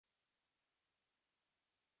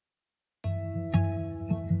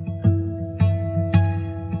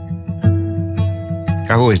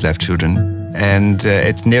I've always loved children, and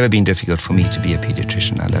it's never been difficult for me to be a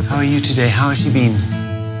pediatrician. I love them. How are you today? How has she been?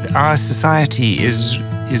 Our society is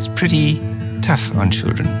pretty tough on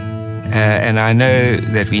children. And I know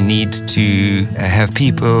that we need to have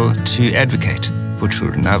people to advocate for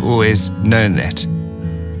children. I've always known that.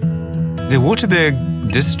 The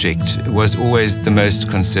Waterberg district was always the most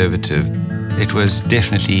conservative. It was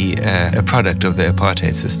definitely a product of the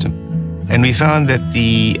apartheid system. And we found that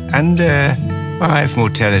the under 5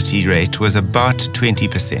 mortality rate was about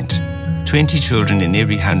 20%. 20 children in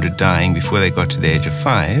every 100 dying before they got to the age of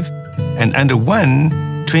 5, and under 1,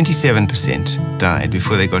 27% died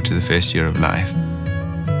before they got to the first year of life.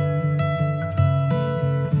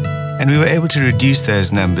 And we were able to reduce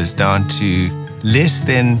those numbers down to less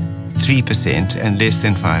than 3% and less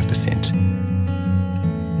than 5%.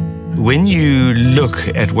 When you look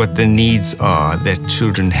at what the needs are that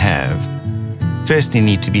children have, first they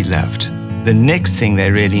need to be loved. The next thing they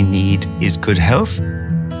really need is good health,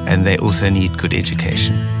 and they also need good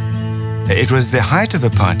education. It was the height of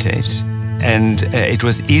apartheid, and it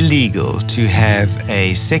was illegal to have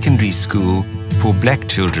a secondary school for black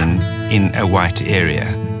children in a white area.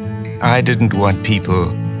 I didn't want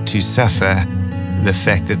people to suffer the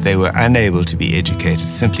fact that they were unable to be educated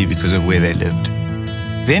simply because of where they lived.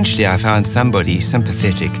 Eventually, I found somebody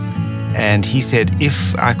sympathetic, and he said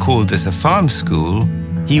if I called this a farm school,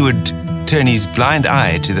 he would turn his blind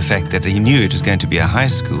eye to the fact that he knew it was going to be a high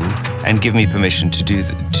school and give me permission to do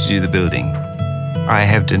the building. I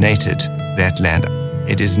have donated that land.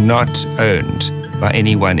 It is not owned by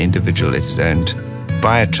any one individual. It's owned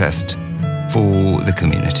by a trust for the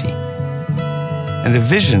community. And the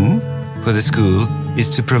vision for the school is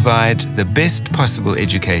to provide the best possible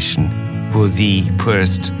education for the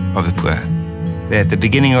poorest of the poor. They're at the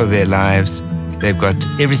beginning of their lives, they've got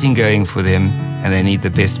everything going for them, and they need the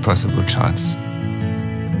best possible chance.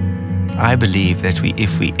 I believe that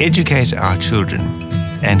if we educate our children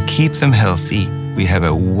and keep them healthy, we have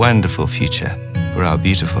a wonderful future for our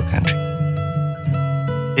beautiful country.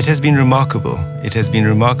 It has been remarkable. It has been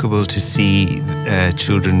remarkable to see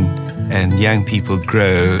children and young people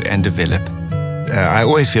grow and develop. I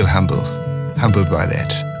always feel humbled by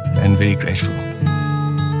that, and very grateful.